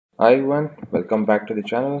Hi everyone, welcome back to the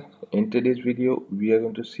channel. In today's video, we are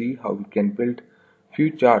going to see how we can build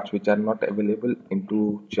few charts which are not available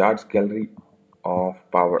into charts gallery of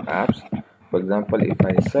Power Apps. For example, if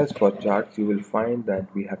I search for charts, you will find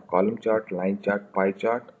that we have column chart, line chart, pie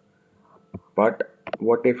chart. But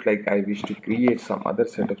what if I wish to create some other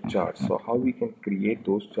set of charts? So how we can create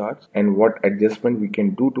those charts and what adjustment we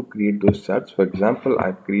can do to create those charts. For example,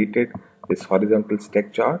 I've created this horizontal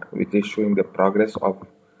stack chart which is showing the progress of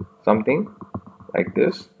something like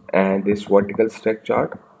this, and this vertical stack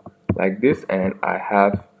chart like this, and I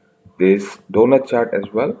have this donut chart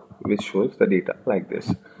as well which shows the data like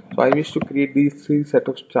this. So I wish to create these three set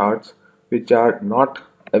of charts which are not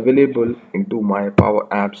available into my Power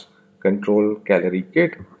Apps control gallery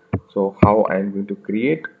kit. So how I am going to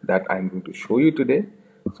create that, I am going to show you today.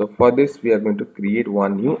 So for this we are going to create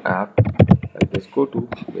one new app. I'll just go to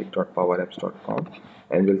wake.powerapps.com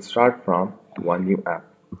and we'll start from one new app.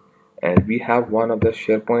 And we have one of the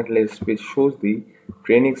SharePoint list which shows the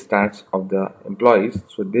training stats of the employees.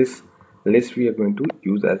 So this list we are going to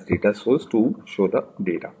use as data source to show the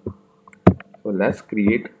data. So let's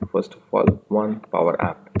create first of all one Power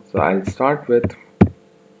App. So I'll start with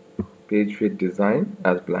page with design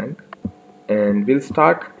as blank, and we'll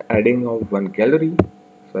start adding of one gallery.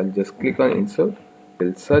 So I'll just click on insert,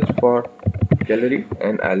 we'll search for gallery,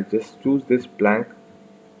 and I'll just choose this blank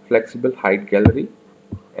flexible height gallery,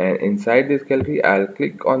 and inside this gallery I'll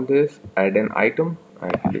click on this add an item.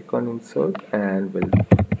 I'll click on insert and we'll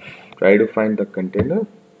try to find the container,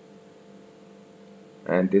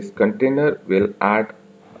 and this container will add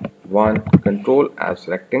one control as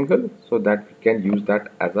rectangle so that we can use that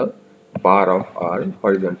as a bar of our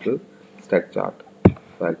horizontal stack chart.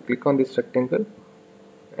 So I'll click on this rectangle,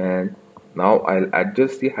 and now I'll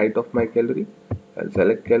adjust the height of my gallery. I'll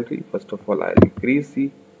select gallery. First of all, I'll increase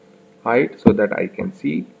the height so that I can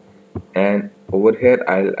see, and over here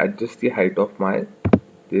I'll adjust the height of my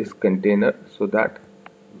this container so that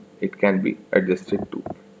it can be adjusted too.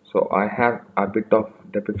 So I have a bit of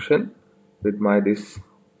depiction with my this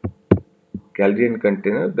gallery and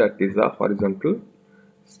container, that is a horizontal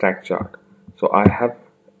stack chart. So I have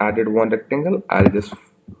added one rectangle. I'll just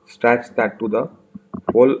stretch that to the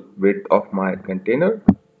full width of my container,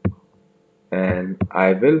 and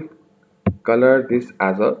I will color this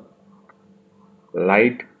as a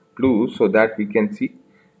light blue so that we can see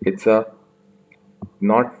it's a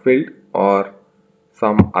not filled or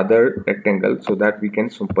some other rectangle, so that we can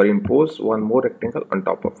superimpose one more rectangle on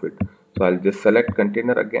top of it. So I'll just select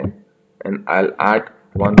container again, and I'll add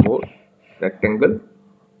one more rectangle,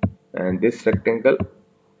 and this rectangle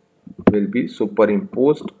will be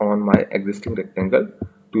superimposed on my existing rectangle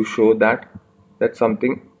to show that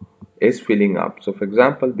something is filling up. So for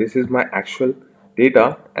example, this is my actual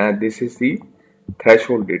data and this is the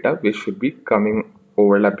threshold data which should be coming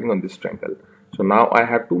overlapping on this triangle. So now I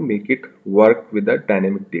have to make it work with the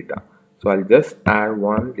dynamic data. So I'll just add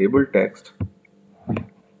one label text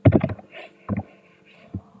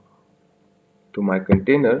to my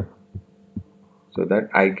container so that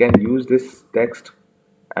I can use this text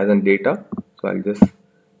as a data. So I'll just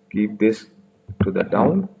keep this to the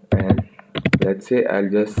down, and let's say I'll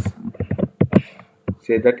just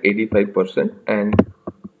say that 85%, and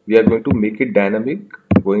we are going to make it dynamic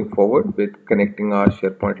going forward with connecting our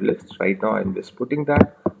SharePoint lists. Right now I'm just putting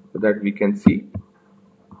that so that we can see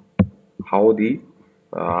how the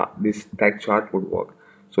this tag chart would work.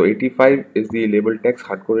 So 85 is the label text,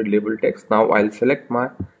 hard-coded label text. Now I'll select my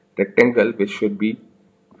rectangle which should be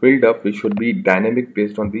filled up, which should be dynamic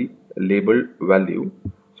based on the label value.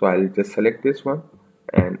 So I'll just select this one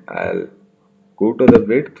and I'll go to the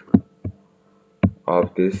width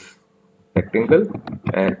of this rectangle,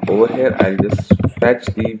 and over here I'll just fetch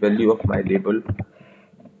the value of my label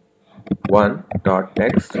 1 dot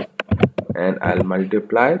text, and I'll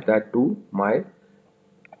multiply that to my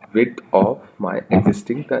width of my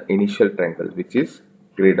existing the initial triangle, which is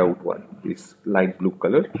grayed out one, this light blue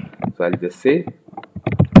color. So I'll just say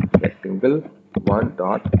rectangle 1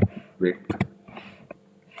 dot width.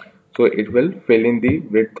 So it will fill in the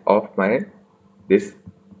width of my this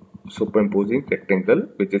superimposing rectangle,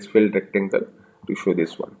 which is filled rectangle, to show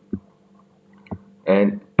this one.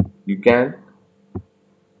 And you can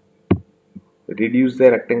reduce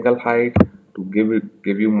the rectangle height to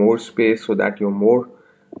give you more space so that your more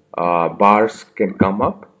bars can come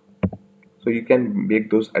up. So you can make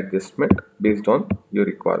those adjustments based on your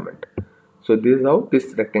requirement. So this is how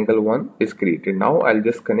this rectangle one is created. Now I'll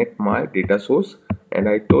just connect my data source, and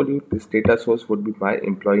I told you this data source would be my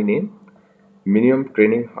employee name, minimum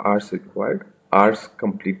training hours required, hours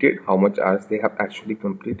completed, how much hours they have actually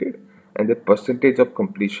completed, and the percentage of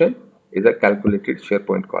completion is a calculated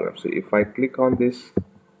SharePoint column. So if I click on this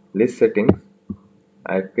list settings,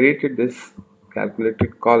 I created this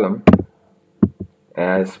calculated column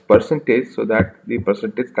as percentage so that the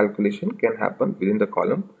percentage calculation can happen within the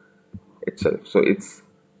column itself. So it's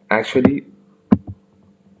actually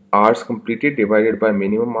hours completed divided by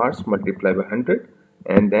minimum hours multiplied by 100,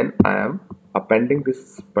 and then I am appending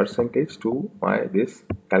this percentage to my this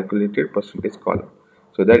calculated percentage column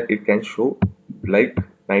so that it can show like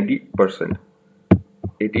 90%,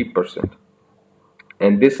 80%.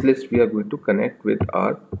 And this list we are going to connect with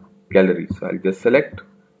our gallery. So I'll just select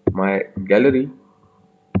my gallery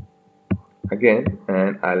again,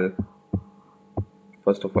 and I'll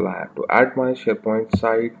first of all I have to add my SharePoint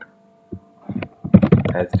site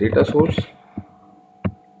as data source.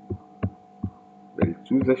 We'll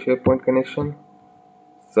choose the SharePoint connection,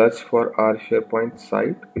 search for our SharePoint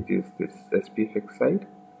site, which is this SPFX site,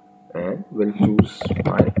 and we'll choose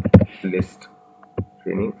my list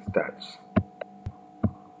training stats.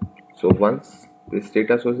 So once this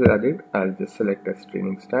data source is added, I'll just select as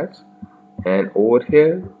training stats, and over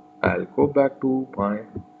here I'll go back to my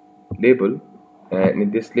label, and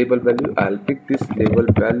in this label value I'll pick this label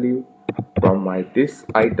value from my this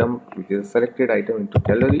item, which is a selected item, into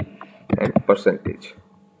gallery and percentage.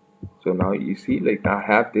 So now you see, like, I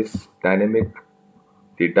have this dynamic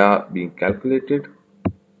data being calculated.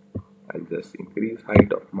 I'll just increase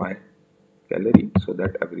height of my gallery so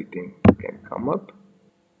that everything can come up.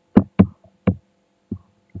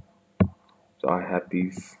 So I have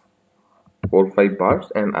these 4 or 5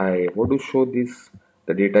 bars, and I want to show this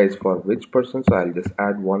the data is for which person. So I'll just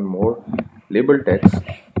add one more label text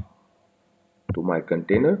to my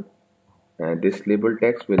container, and this label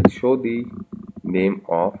text will show the name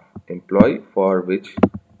of employee for which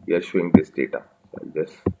we are showing this data. So I'll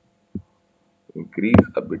just increase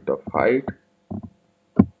a bit of height,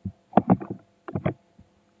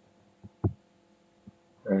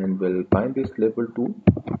 and we'll bind this label to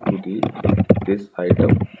this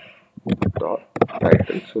item dot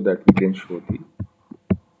title so that we can show the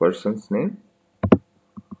person's name.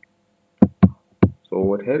 So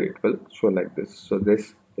over here it will show like this. So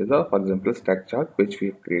this is a horizontal stack chart which we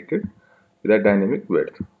have created with a dynamic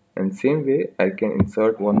width. And same way I can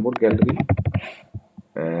insert one more gallery,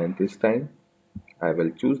 and this time I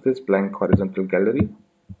will choose this blank horizontal gallery,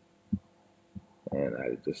 and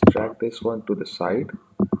I'll just drag this one to the side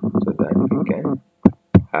so that we can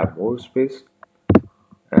have more space.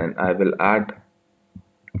 And I will add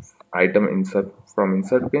item insert from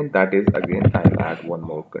insert pane. That is, again, I'll add one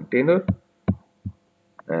more container,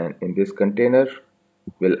 and in this container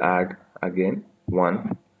we'll add again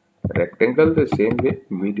one rectangle the same way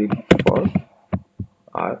we did for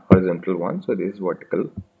our horizontal one. So this is vertical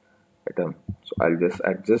item. So I'll just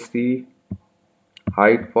adjust the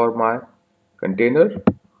height for my container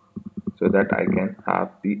so that I can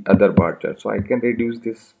have the other bar chart. So I can reduce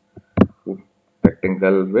this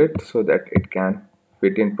rectangle width so that it can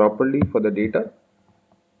fit in properly for the data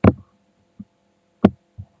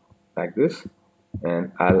like this,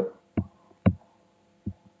 and I'll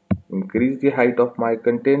increase the height of my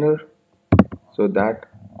container so that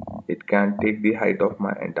it can take the height of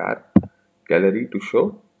my entire gallery to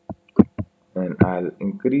show, and I'll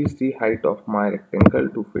increase the height of my rectangle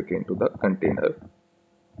to fit into the container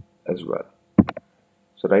as well.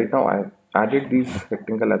 So right now I've added this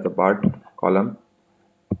rectangle as a bar column,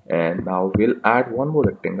 and now we'll add one more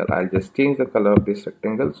rectangle. I'll just change the color of this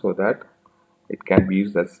rectangle so that it can be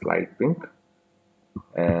used as light pink,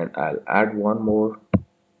 and I'll add one more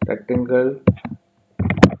rectangle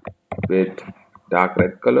with dark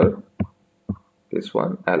red color. This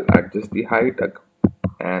one I'll adjust the height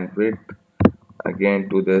and width again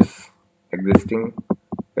to this existing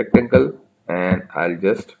rectangle, and I'll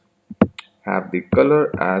just have the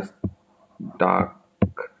color as dark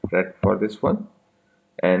red for this one.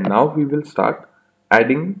 And now we will start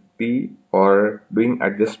adding doing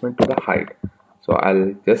adjustment to the height. So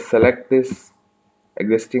I'll just select this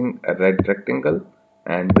existing red rectangle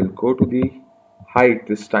and we'll go to the height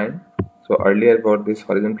this time. So earlier for this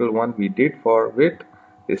horizontal one we did for width,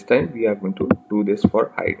 this time we are going to do this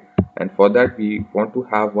for height, and for that we want to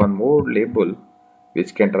have one more label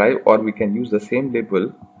which can drive, or we can use the same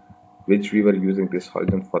label which we were using this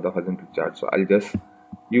horizontal for the horizontal chart. So I'll just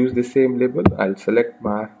use the same label. I'll select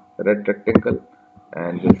my red rectangle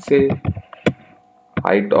and we'll say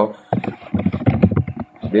height of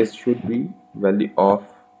this should be value of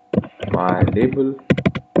my label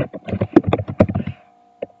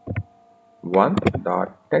 1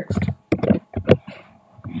 dot text,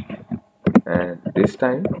 and this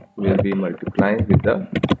time we'll be multiplying with the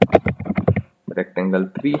rectangle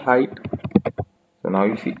 3 height. So now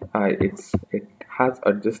you see it has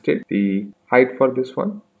adjusted the height for this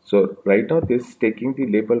one. So right now this is taking the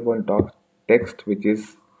label 1 text, which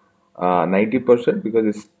is 90%, because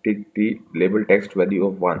it's take the label text value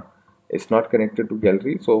of 1. It's not connected to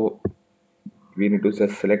gallery, so we need to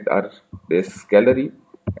just select our this gallery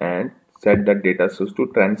and set that data source to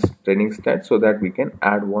training stat, so that we can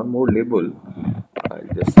add one more label.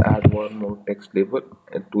 I'll just add one more text label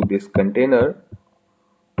to this container,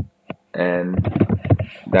 and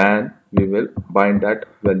then we will bind that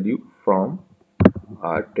value from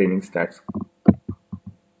our training stats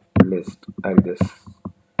list. I'll just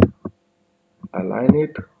align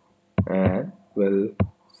it and we'll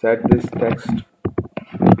set this text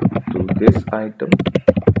to this item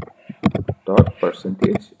dot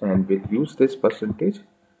percentage, and we'll use this percentage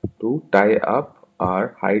to tie up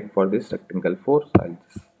our height for this rectangle 4. So I'll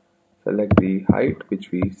just select the height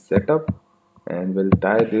which we set up, and we'll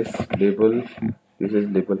tie this label, this is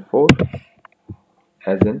label 4,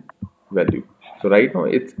 as in value. So right now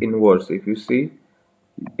it's inverse. If you see,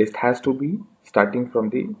 it has to be starting from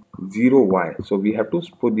the 0y, so we have to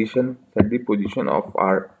set the position of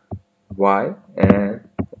our y, and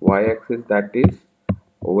y-axis that is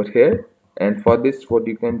over here. And for this, what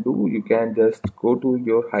you can do, you can just go to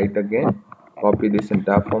your height again, copy this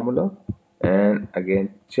entire formula, and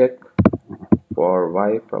again check for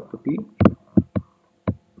y property,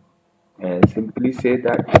 and simply say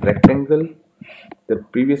that rectangle, the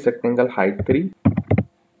previous rectangle height 3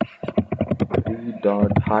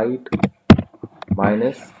 dot height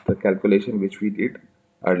minus the calculation which we did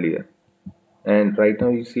earlier. And right now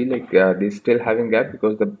you see, like, they're still having gap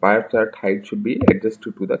because the bar chart height should be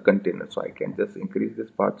adjusted to the container. So I can just increase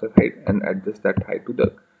this bar chart height and adjust that height to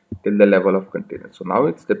the till the level of container. So now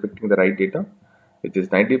it's depicting the right data, which is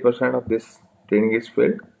 90% of this training is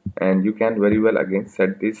filled, and you can very well again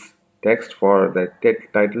set this text for the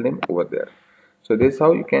title name over there. So this is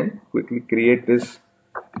how you can quickly create this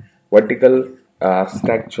vertical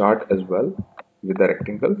stack chart as well with the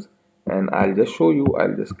rectangles. And I'll just show you,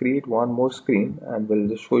 I'll just create one more screen and we'll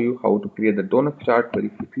just show you how to create the donut chart very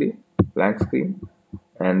quickly. Blank screen,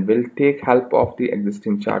 and we'll take help of the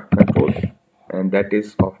existing chart control, and that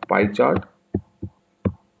is of pie chart.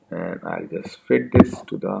 And I'll just fit this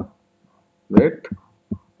to the width,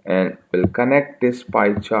 and we'll connect this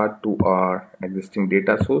pie chart to our existing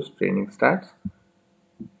data source training stats.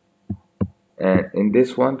 And in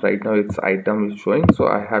this one right now its item is showing, so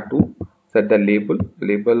I have to set the label.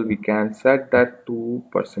 We can set that to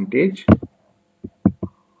percentage,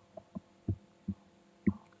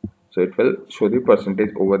 so it will show the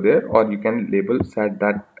percentage over there, or you can set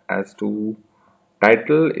that as to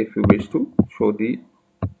title if you wish to show the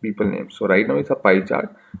people name. So right now it's a pie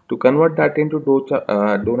chart. To convert that into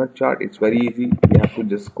donut chart, it's very easy. We have to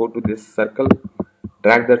just go to this circle,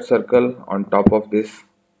 drag that circle on top of this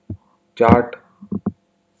chart,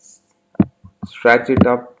 stretch it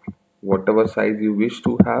up whatever size you wish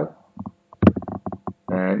to have,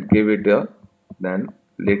 and give it a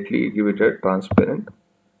give it a transparent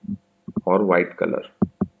or white color.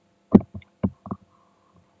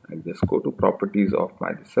 I'll just go to properties of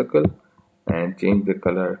my circle and change the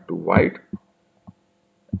color to white,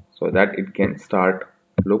 so that it can start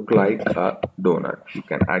look like a donut. You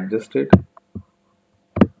can adjust it.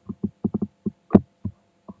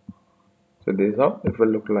 So this is how it will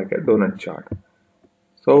look like a donut chart.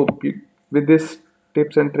 So with this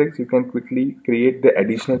tips and tricks, you can quickly create the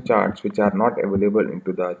additional charts which are not available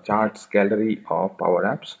into the charts gallery of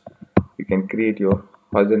PowerApps. You can create your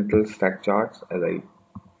horizontal stack charts. As I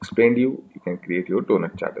explained you can create your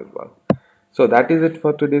donut chart as well. So that is it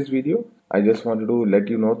for today's video. I just wanted to let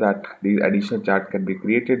you know that these additional charts can be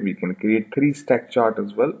created. We can create 3 stack chart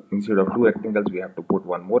as well. Instead of 2 rectangles, we have to put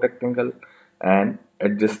one more rectangle and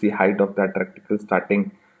adjust the height of that rectangle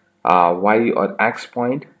starting y or x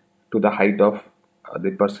point to the height of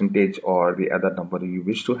the percentage or the other number you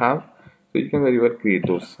wish to have. So you can very well create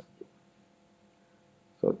those.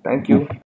 So thank you.